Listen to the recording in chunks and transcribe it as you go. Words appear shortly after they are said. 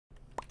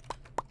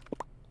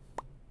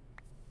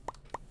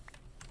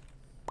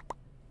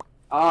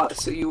Ah,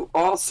 so you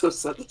also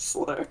said the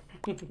slur.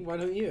 Why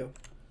don't you?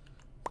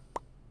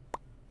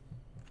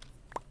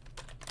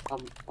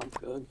 I'm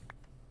good.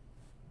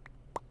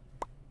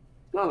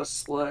 Not a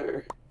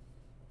slur.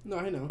 No,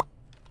 I know.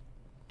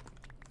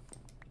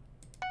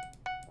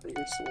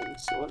 You're saying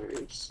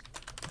slurs.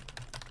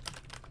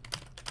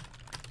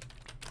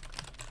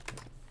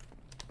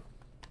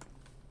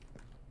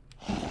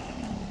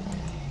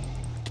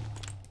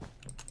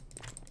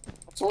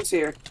 Someone's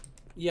here.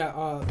 Yeah,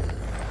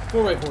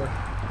 4x4.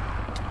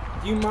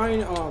 Do you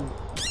mind,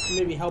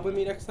 maybe helping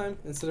me next time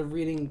instead of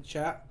reading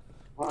chat?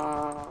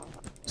 I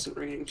wasn't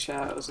reading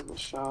chat, I was in the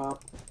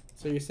shop.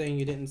 So you're saying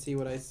you didn't see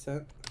what I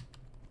sent?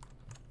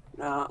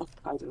 No,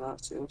 I did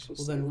not see what you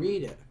Well, said. then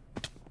read it.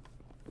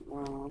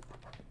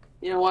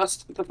 You know,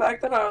 West, the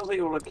fact that I was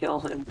able to kill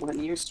him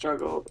when you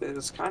struggled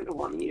is kind of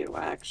on you,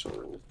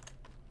 actually.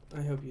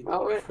 I hope you.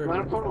 Well,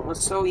 my opponent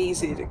was so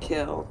easy to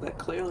kill that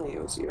clearly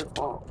it was your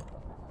fault.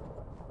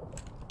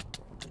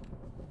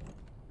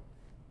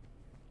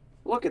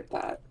 Look at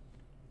that.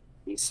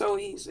 He's so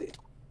easy.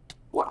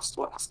 West,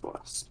 West,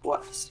 West,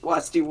 West,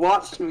 West, you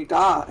watched me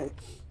die.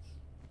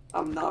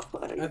 I'm not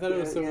playing. I thought it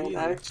was so easy.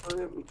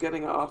 Actually, I'm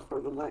getting off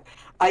for the night.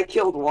 I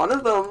killed one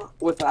of them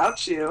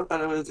without you,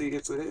 and it was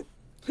easy.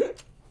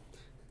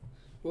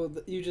 Well,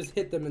 you just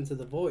hit them into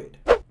the void.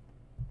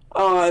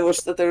 Oh, I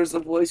wish that there was a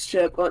voice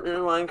chat button in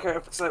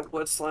Minecraft because I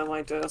would slam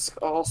my disc.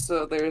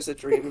 Also, there's a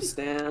dream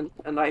stand,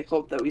 and I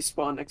hope that we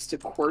spawn next to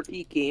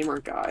Quirky Gamer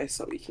Guy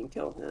so we can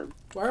kill him.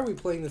 Why are we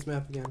playing this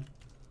map again?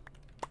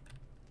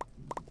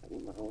 I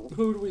don't know.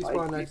 Who do we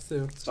spawn next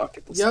to? Suck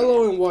at this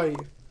Yellow game. and white.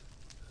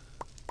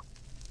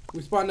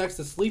 We spawn next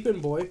to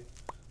Sleeping Boy.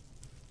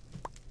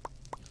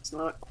 It's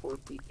not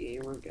Quirky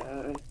Gamer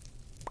Guy.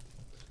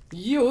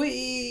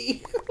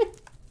 Yui!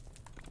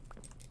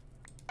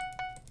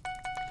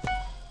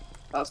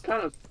 That was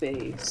kind of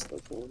base,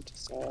 that's what I want to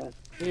say.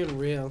 And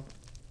real.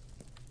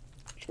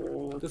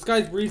 True. This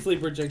guy's briefly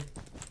bridging.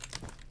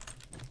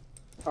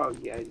 Oh,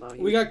 yeah, no.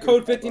 We got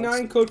code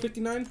 59, code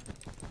 59.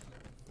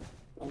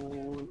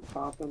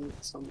 Popping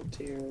some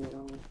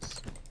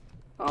materials.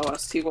 Oh,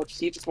 West,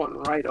 he just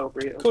went right over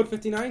you. Code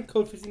 59,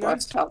 code 59.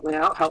 West, help me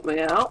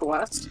out,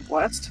 West,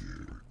 West.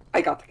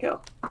 I got the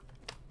kill.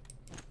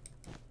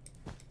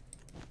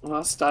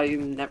 West,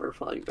 I'm never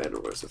playing Bed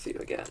Wars with you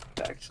again,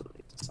 I've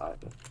actually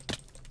decided.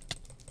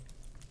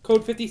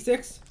 Code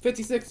 56,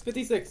 56,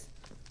 56.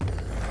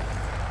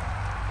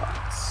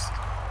 West.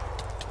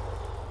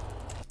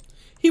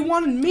 He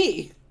wanted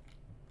me!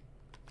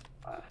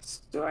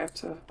 West, do I have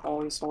to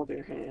always hold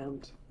your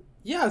hand?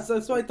 Yes,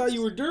 that's what I thought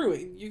you were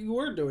doing. You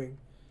were doing.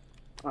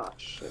 Oh,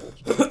 shit.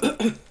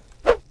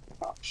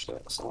 Oh,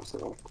 shit.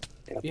 So,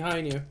 yeah.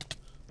 Behind you.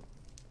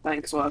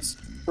 Thanks, Wes.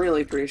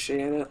 Really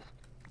appreciate it.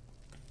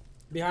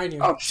 Behind you.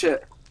 Oh,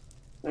 shit.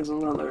 There's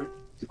another.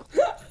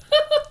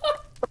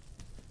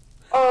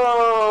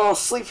 Oh,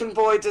 Sleeping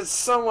Boy did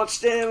so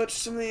much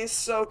damage to me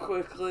so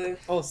quickly.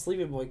 Oh,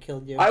 Sleeping Boy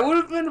killed you. I would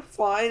have been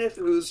fine if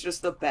it was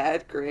just the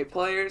bad gray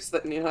players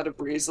that knew how to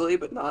breezily,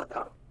 but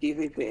not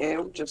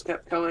PvP just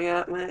kept coming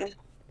at me.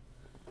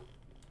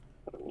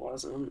 But it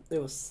wasn't. It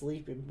was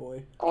Sleeping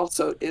Boy.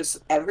 Also, is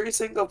every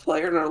single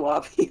player in our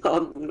lobby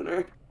on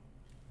Lunar?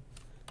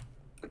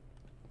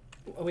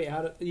 Oh, wait,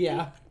 how do...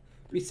 Yeah.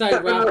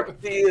 Besides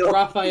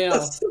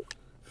Raphael.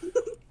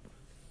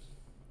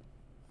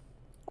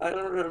 I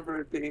don't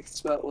remember it being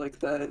spelled like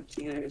that in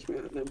Teenage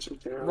Mutant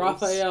Ninja Turtles.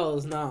 Raphael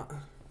is not,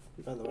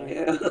 by the way.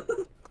 Yeah.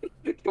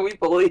 Can we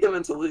bully him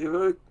into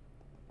leaving?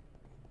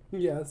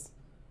 Yes.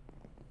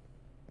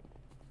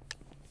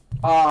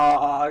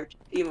 Ah,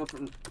 team of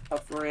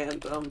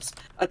randoms.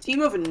 A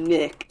team of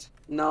nicked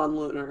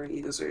non-lunar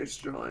users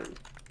joined.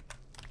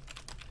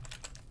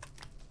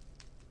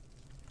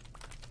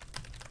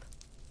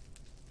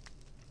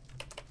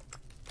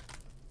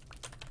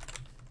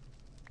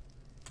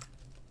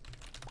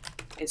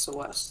 Hey, so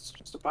West,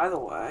 just by the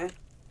way,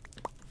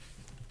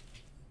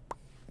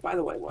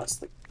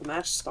 West, the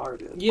match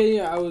started.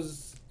 Yeah, I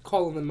was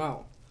calling them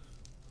out.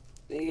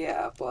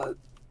 Yeah, but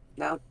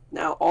now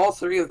all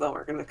three of them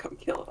are gonna come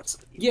kill us.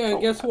 Yeah, and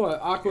guess what?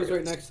 Aqua's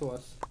right next to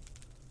us.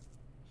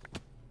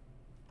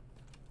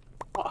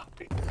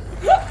 Fuck.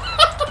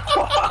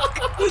 Fuck.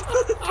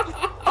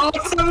 Oh,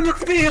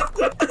 7rafael!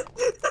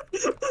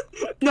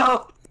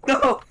 No,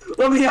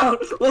 let me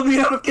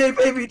out of Gay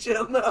Baby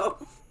Jail, no!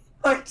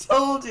 I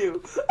told you!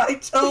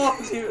 It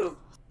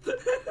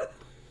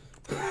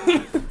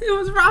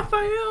was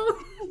Raphael!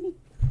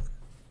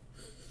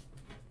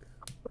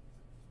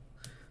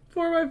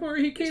 4x4,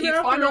 he came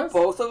after final us.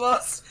 Both of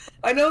us?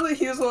 I know that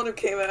he was the one who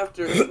came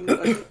after us. He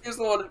was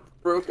the one who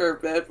broke our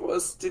bed.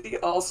 Did he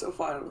also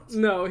final us?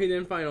 No, he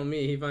didn't final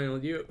me, he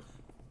finaled you.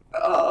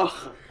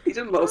 Oh, he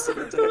did most of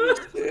the damage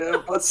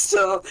too, but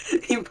still,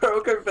 he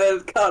broke our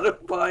bed, got a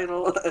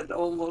final, and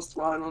almost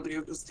finaled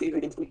you because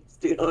teammate didn't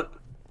steal it.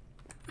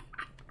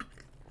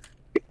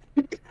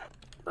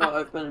 Oh,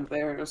 I've been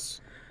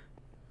embarrassed.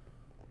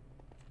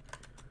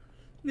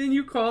 Then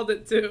you called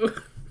it too.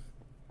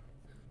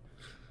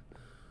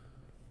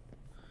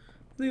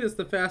 think it's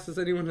the fastest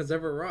anyone has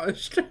ever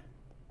rushed.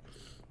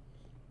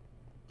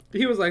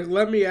 He was like,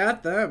 let me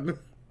at them.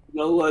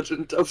 The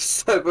Legend of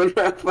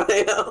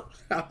 7rafael.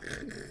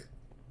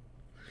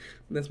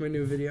 That's my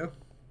new video.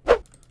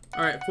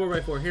 Alright,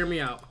 4x4, hear me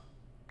out.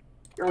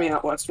 Hear me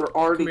out, West. We're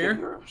already Come here.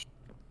 getting rushed.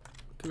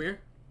 Come here.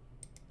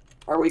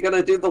 Are we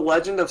gonna do the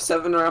Legend of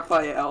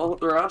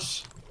 7rafael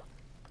rush?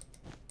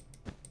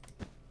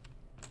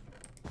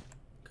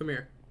 Come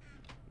here.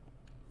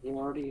 You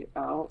already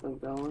out and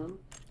going?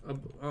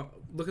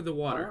 Look at the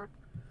water.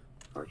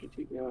 Where did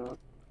you go?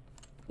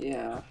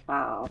 Yeah,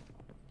 how?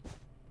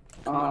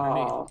 Come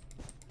underneath.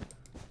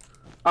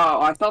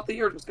 Oh, I thought that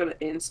you were just gonna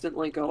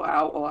instantly go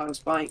out while I was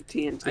buying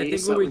TNT. I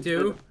think what we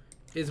do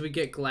is we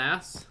get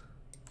glass.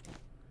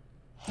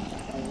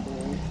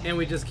 And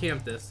we just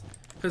camp this.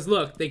 Because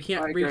look, they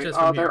can't reach us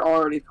from here. They're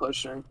already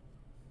pushing.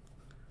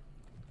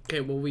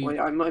 Okay, well Wait,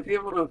 I might be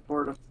able to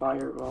afford a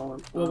fireball.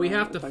 Well, we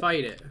have to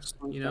fight it,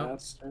 you know?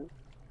 Faster.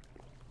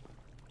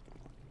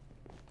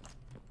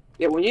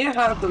 Yeah, we need to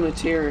have the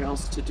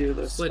materials to do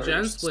this. Split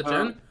gen, split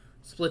gen,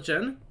 split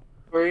gen.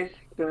 3,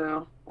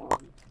 2, 1.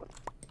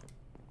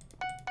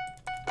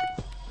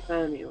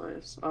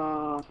 Anyways,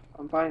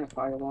 I'm buying a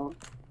fireball.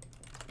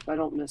 I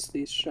don't miss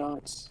these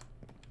shots.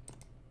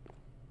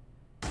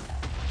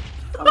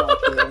 I'm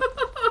lucky.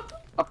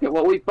 Okay,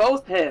 well we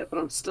both hit, but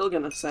I'm still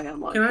gonna say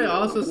I'm lucky. Can I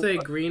also say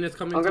green is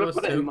coming to us too? I'm gonna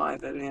put it in my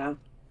video.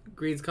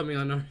 Green's coming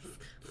on Earth.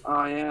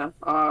 Oh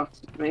yeah.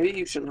 Maybe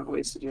you shouldn't have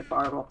wasted your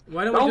fireball.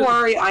 Why don't Don't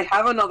worry, I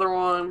have another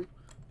one.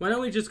 Why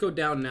don't we just go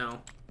down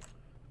now?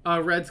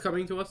 Red's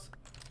coming to us.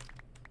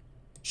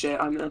 Shit,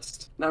 I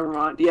missed. Never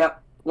mind.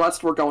 Yep.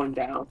 West, we're going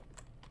down.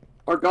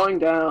 We're going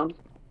down.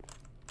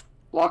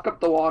 Lock up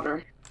the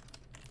water.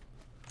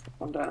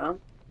 I'm down.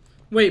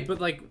 Wait, but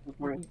like,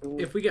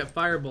 if we get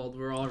fireballed,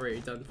 we're already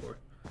done for.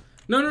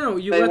 No.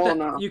 You they let won't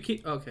that. know. You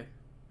keep. Okay.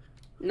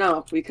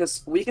 No,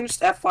 because we can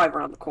just F5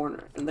 around the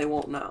corner, and they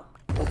won't know.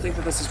 They'll think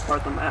that this is part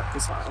of the map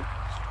design.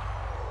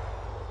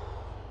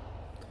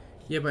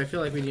 Yeah, but I feel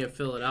like we need to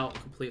fill it out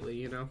completely,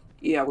 you know?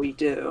 Yeah, we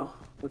do.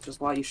 Which is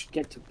why you should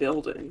get to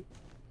building.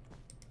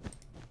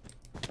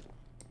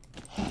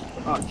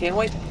 Can't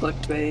wait to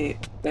clickbait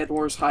Bed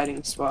Wars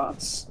hiding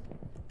spots.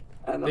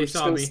 And I'm just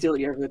gonna steal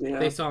your video.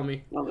 They saw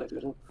me. No, they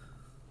didn't.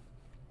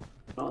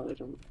 No, they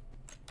didn't.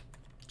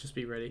 Just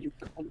be ready. You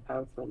can't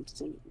have them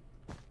seen.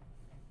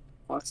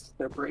 Plus,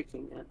 they're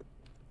breaking it.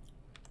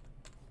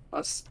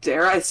 Plus,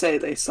 dare I say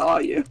they saw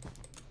you.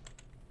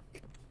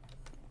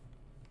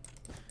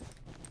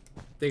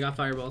 They got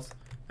fireballs.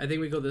 I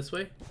think we go this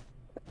way.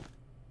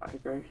 I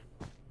agree.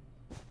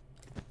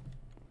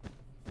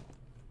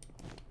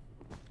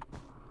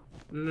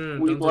 No,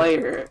 we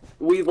layer it.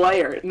 We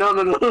layer it. No.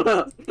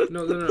 No.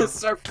 This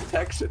is our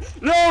protection.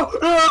 No!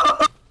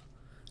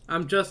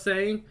 I'm just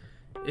saying,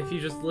 if you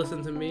just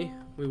listened to me,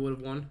 we would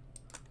have won.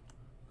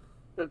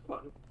 That's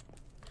fun.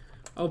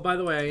 Oh, by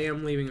the way, I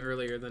am leaving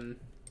earlier than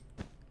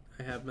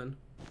I have been.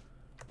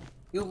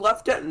 You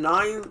left at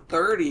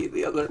 9:30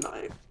 the other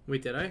night.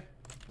 Wait, did I?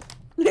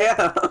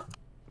 Yeah.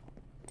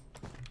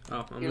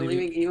 Oh, You're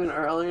leaving even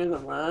earlier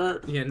than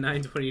that? Yeah,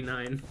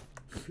 9:29.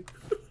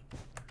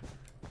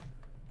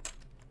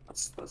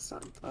 That's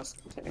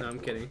No, I'm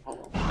kidding.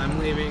 I'm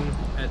leaving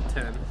at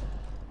 10.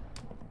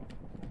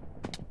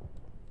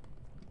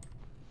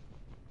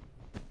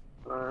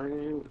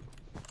 Alright.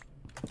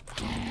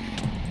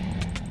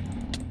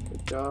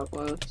 Good job,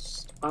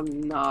 Les.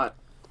 I'm not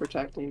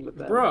protecting the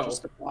bed. Bro.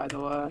 Just by the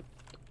way.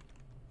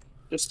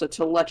 Just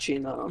to let you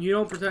know. You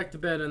don't protect the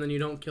bed and then you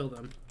don't kill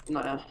them.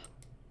 Nah.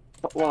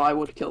 Well, I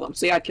would kill him.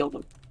 See, I killed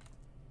him.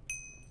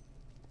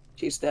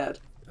 She's dead.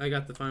 I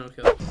got the final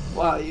kill.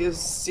 Wow, you have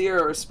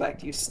 0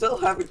 respect. You still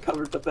haven't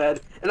covered the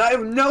bed, and I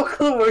have no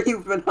clue where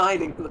you've been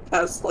hiding for the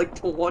past, like,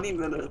 20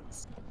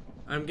 minutes.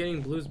 I'm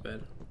getting Blue's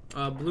bed.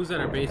 Blue's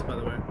at our base, by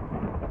the way.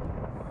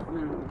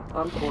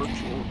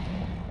 Unfortunate.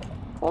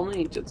 Only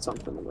he did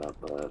something about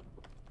that.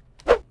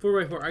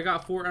 4x4. I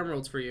got 4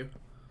 emeralds for you.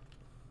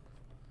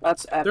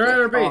 That's epic. They're at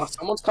our base. Oh,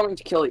 someone's coming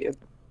to kill you.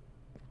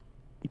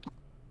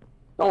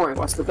 Don't worry,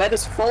 Wes. The bed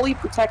is fully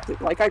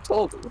protected, like I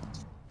told you.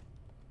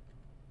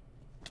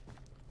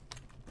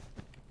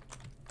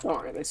 Don't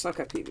worry, they suck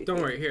at PvP.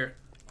 Don't worry, here.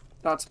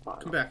 That's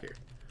fine. Come back here.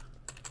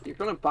 You're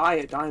gonna buy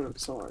a diamond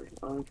sword,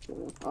 aren't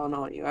you? Oh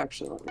no, you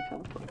actually let me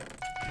have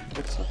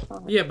it.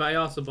 Yeah, but I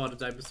also bought a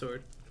diamond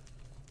sword.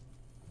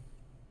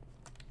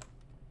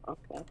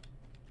 Okay.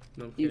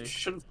 No, I'm You kidding.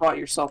 should have bought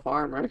yourself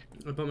armor.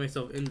 I bought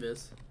myself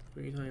invis.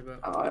 What are you talking about?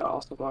 Oh, I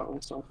also bought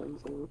myself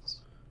invis.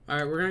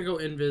 Alright, we're gonna go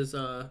invis,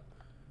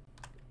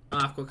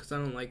 aqua, because I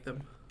don't like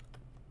them.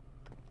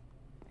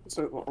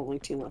 So the only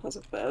team that has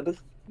a bed?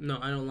 No,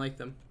 I don't like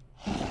them.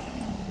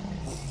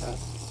 Okay.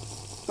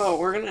 Oh,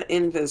 we're gonna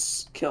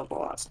invis kill the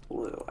last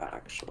blue,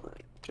 actually.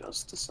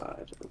 Just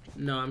decided.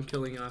 No, I'm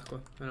killing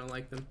aqua. I don't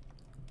like them.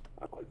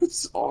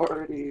 It's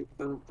already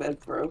the bed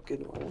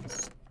broken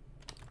with.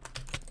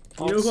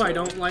 You know who I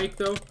don't like,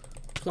 though?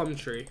 Plum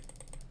Tree.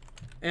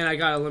 And I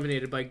got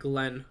eliminated by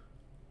Glenn.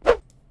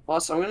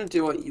 Plus, I'm gonna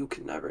do what you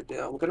can never do.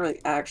 I'm gonna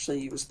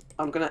actually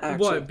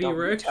What? Be double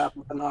rich? tap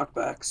with a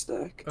knockback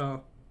stick. Oh.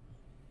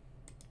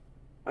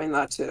 I mean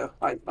that too.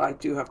 I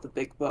do have the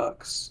big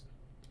bucks.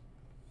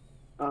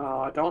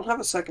 I don't have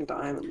a second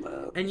diamond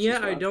though. And This is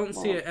yet I what don't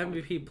see an I'm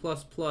MVP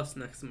plus plus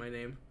next to my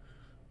name.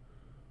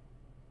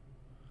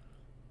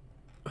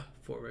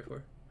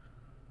 4x4.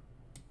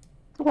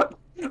 What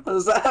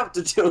does that have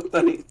to do with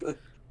anything?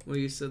 Well,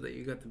 you said that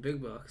you got the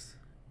big bucks.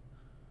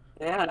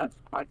 Yeah,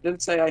 I did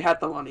say I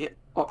had the money.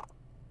 Oh,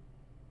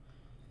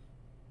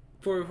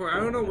 4x4. I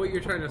don't know what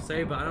you're trying to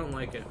say, but I don't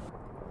like it.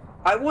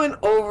 I went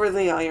over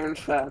the iron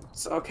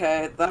fence.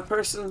 Okay, that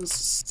person's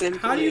simply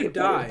How do you better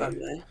die? than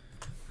me.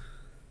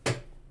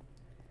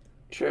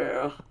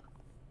 True.